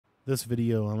This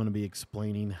video, I'm going to be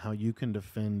explaining how you can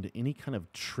defend any kind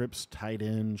of trips tight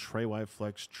end, tray wide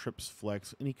flex, trips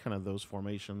flex, any kind of those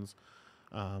formations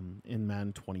in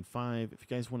Madden 25. If you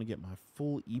guys want to get my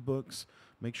full ebooks,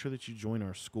 make sure that you join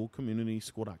our school community,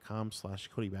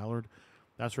 school.com/Cody Ballard.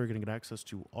 That's where you're going to get access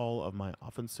to all of my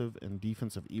offensive and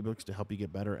defensive ebooks to help you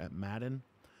get better at Madden.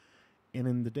 And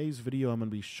in today's video, I'm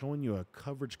going to be showing you a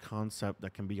coverage concept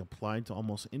that can be applied to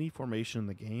almost any formation in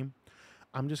the game.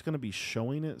 I'm just going to be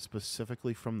showing it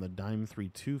specifically from the dime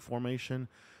 3-2 formation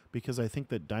because I think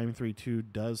that dime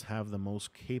 3-2 does have the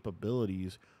most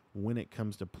capabilities when it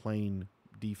comes to playing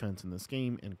defense in this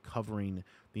game and covering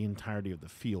the entirety of the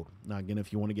field. Now, again,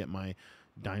 if you want to get my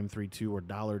dime 3-2 or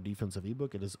dollar defensive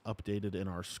ebook, it is updated in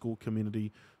our school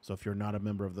community. So if you're not a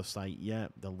member of the site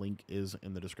yet, the link is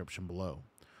in the description below.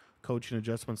 Coaching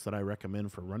adjustments that I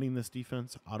recommend for running this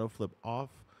defense: auto flip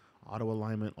off, auto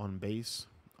alignment on base,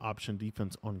 option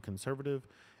defense on conservative,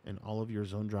 and all of your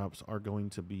zone drops are going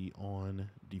to be on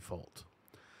default.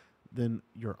 Then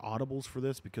your audibles for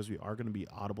this, because we are going to be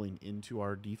audibling into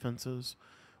our defenses,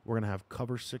 we're going to have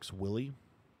cover 6 Willie,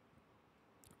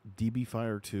 DB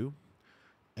fire 2,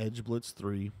 edge blitz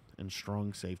 3, and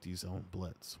strong safety zone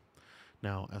blitz.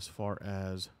 Now, as far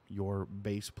as your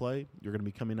base play, you're going to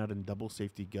be coming out in double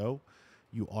safety go.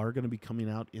 You are going to be coming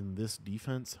out in this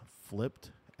defense flipped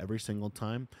every single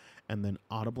time, and then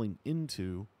audibling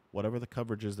into whatever the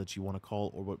coverage is that you want to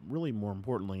call, or what really more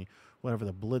importantly, whatever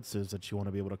the blitz is that you want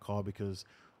to be able to call, because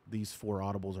these 4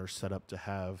 audibles are set up to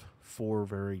have 4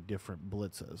 very different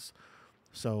blitzes.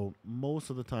 So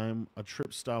most of the time, a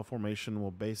trip style formation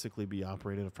will basically be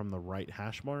operated from the right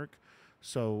hash mark.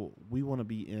 So we want to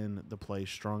be in the play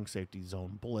strong safety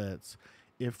zone blitz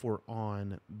if we're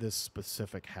on this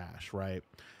specific hash, right?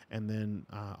 And then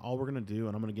all we're going to do,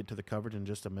 and I'm going to get to the coverage in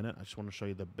just a minute, I just want to show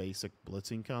you the basic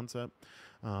blitzing concept,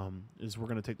 is we're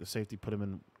going to take the safety, put him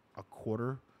in a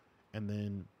quarter, and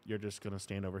then you're just going to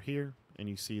stand over here, and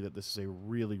you see that this is a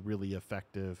really, really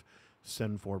effective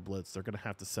send for blitz. They're going to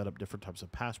have to set up different types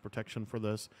of pass protection for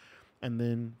this. And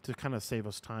then to kind of save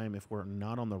us time, if we're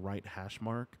not on the right hash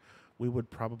mark, we would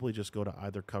probably just go to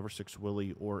either cover 6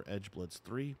 Willie or edge blitz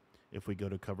 3. If we go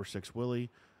to cover 6 Willie,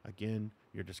 again,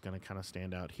 you're just going to kind of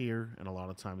stand out here, and a lot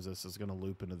of times this is going to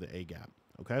loop into the A gap.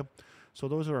 Okay, so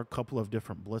those are a couple of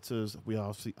different blitzes. We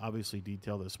obviously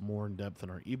detail this more in depth in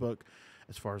our ebook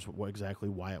as far as exactly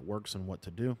why it works and what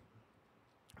to do.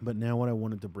 But now what I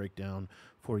wanted to break down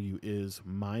for you is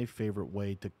my favorite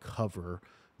way to cover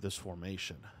this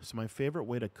formation. So my favorite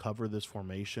way to cover this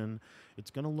formation,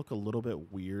 it's going to look a little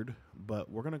bit weird,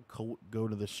 but we're going to go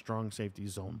to the strong safety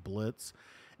zone blitz.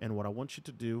 And what I want you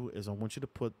to do is I want you to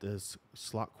put this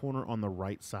slot corner on the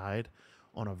right side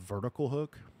on a vertical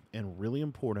hook. And really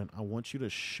important, I want you to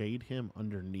shade him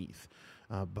underneath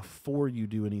before you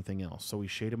do anything else. So we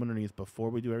shade him underneath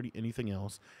before we do anything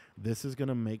else. This is going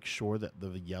to make sure that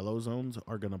the yellow zones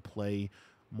are going to play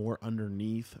more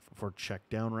underneath for check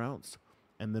down routes.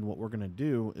 And then what we're going to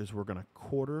do is we're going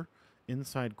to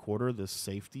inside quarter this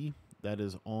safety that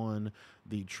is on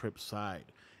the trip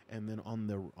side. And then on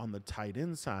the tight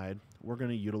end side, we're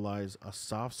going to utilize a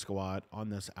soft squat on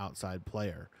this outside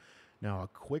player. Now, a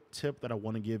quick tip that I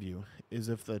want to give you is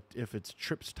if it's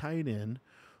trips tight end,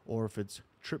 or if it's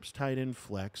trips tight end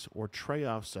flex, or tray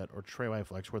offset, or tray wide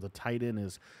flex, where the tight end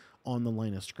is on the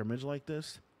line of scrimmage like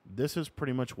this, this is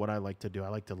pretty much what I like to do. I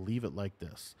like to leave it like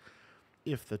this.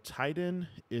 If the tight end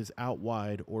is out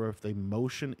wide, or if they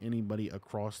motion anybody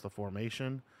across the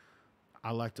formation,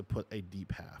 I like to put a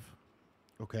deep half.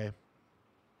 Okay?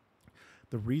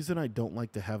 The reason I don't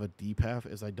like to have a deep half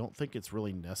is I don't think it's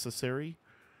really necessary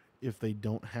if they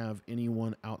don't have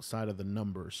anyone outside of the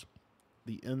numbers.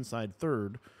 The inside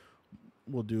third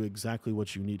will do exactly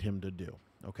what you need him to do.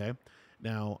 Okay?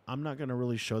 Now, I'm not going to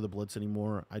really show the blitz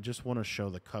anymore. I just want to show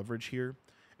the coverage here,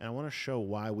 and I want to show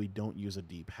why we don't use a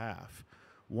deep half.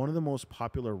 One of the most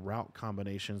popular route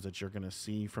combinations that you're going to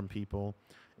see from people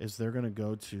is they're going to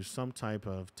go to some type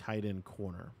of tight end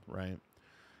corner, right?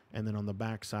 And then on the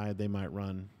backside, they might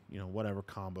run, whatever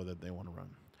combo that they want to run.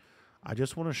 I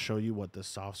just want to show you what this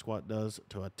soft squat does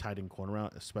to a tight end corner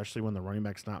route, especially when the running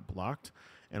back's not blocked,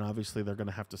 and obviously they're going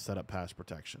to have to set up pass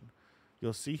protection.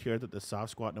 You'll see here that the soft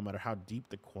squat, no matter how deep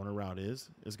the corner route is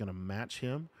going to match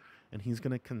him, and he's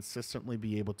going to consistently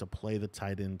be able to play the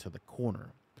tight end to the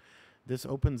corner. This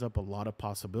opens up a lot of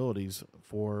possibilities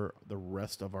for the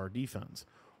rest of our defense.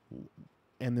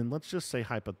 And then let's just say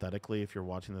hypothetically, if you're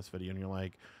watching this video and you're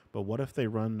like, but what if they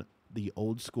run the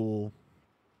old school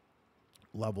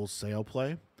level sail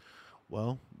play?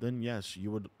 Well, then yes,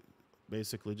 you would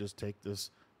basically just take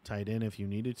this tight end if you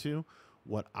needed to,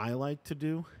 What I like to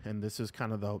do, and this is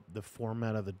kind of the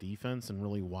format of the defense and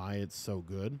really why it's so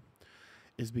good,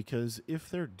 is because if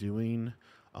they're doing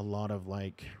a lot of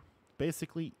like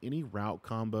basically any route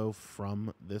combo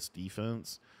from this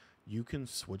defense, you can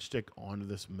switch stick onto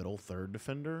this middle third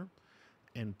defender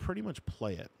and pretty much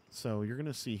play it. So you're going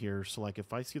to see here. So like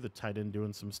if I see the tight end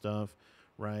doing some stuff,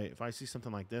 right? If I see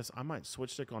something like this, I might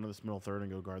switch stick onto this middle third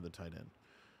and go guard the tight end.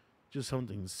 Just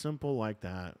something simple like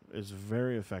that is a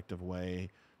very effective way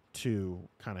to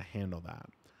kind of handle that.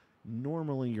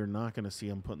 Normally, you're not going to see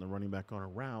them putting the running back on a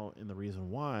route, and the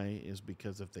reason why is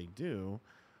because if they do,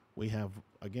 we have,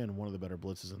 again, one of the better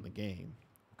blitzes in the game,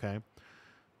 okay?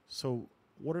 So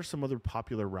what are some other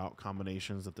popular route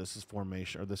combinations that this is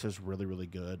formation, or this is really, really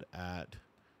good at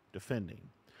defending?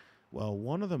 Well,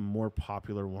 one of the more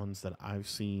popular ones that I've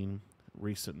seen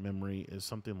recent memory is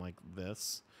something like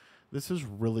this. This is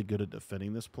really good at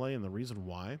defending this play, and the reason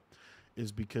why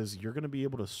is because you're going to be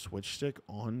able to switch stick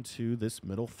onto this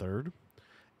middle third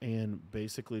and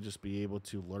basically just be able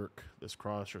to lurk this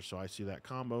crosser. So I see that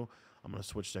combo, I'm going to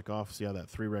switch stick off, see how that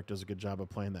 3-rec does a good job of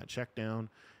playing that check down,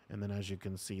 and then as you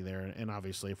can see there, and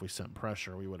obviously if we sent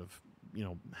pressure, we would have,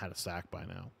 had a sack by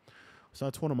now. So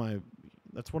that's one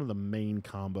of the main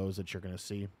combos that you're going to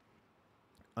see.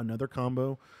 Another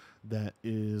combo that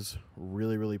is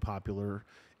really, really popular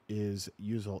is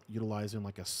utilizing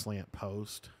like a slant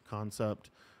post concept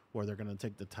where they're going to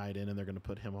take the tight end and they're going to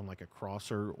put him on like a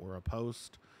crosser or a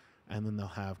post, and then they'll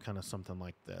have kind of something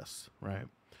like this, right?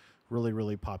 Really,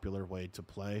 really popular way to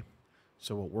play.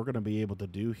 So what we're going to be able to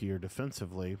do here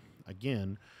defensively,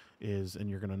 again, is, and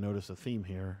you're going to notice a theme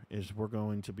here, is we're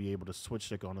going to be able to switch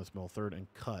stick on this middle third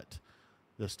and cut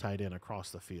this tight end across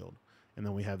the field. And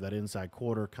then we have that inside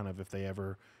quarter kind of if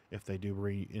they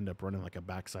do end up running like a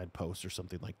backside post or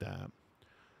something like that.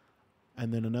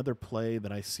 And then another play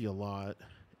that I see a lot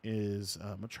is, I'm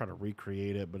going to try to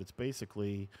recreate it, but it's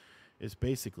basically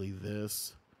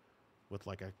this with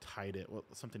like a tight end,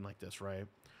 something like this, right?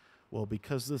 Well,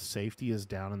 because the safety is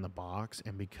down in the box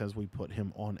and because we put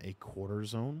him on a quarter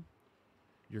zone,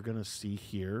 you're going to see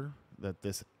here that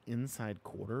this inside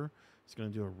quarter is going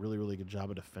to do a really, really good job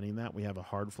of defending that. We have a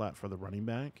hard flat for the running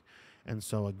back. And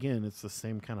so, again, it's the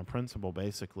same kind of principle,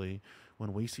 basically.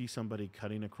 When we see somebody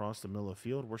cutting across the middle of the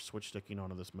field, we're switch sticking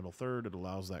onto this middle third. It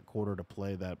allows that quarter to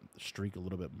play that streak a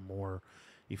little bit more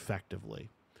effectively.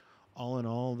 All in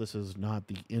all, this is not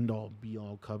the end-all,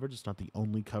 be-all coverage. It's not the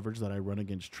only coverage that I run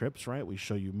against trips, right? We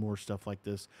show you more stuff like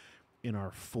this in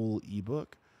our full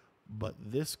ebook. But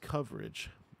this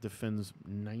coverage defends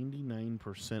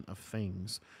 99% of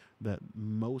things that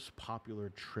most popular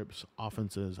trips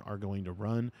offenses are going to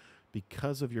run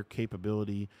because of your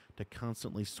capability to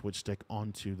constantly switch stick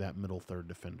onto that middle third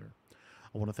defender.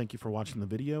 I want to thank you for watching the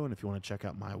video, and if you want to check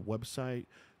out my website,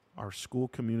 our school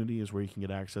community is where you can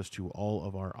get access to all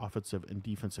of our offensive and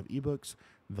defensive ebooks.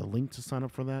 The link to sign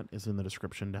up for that is in the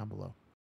description down below.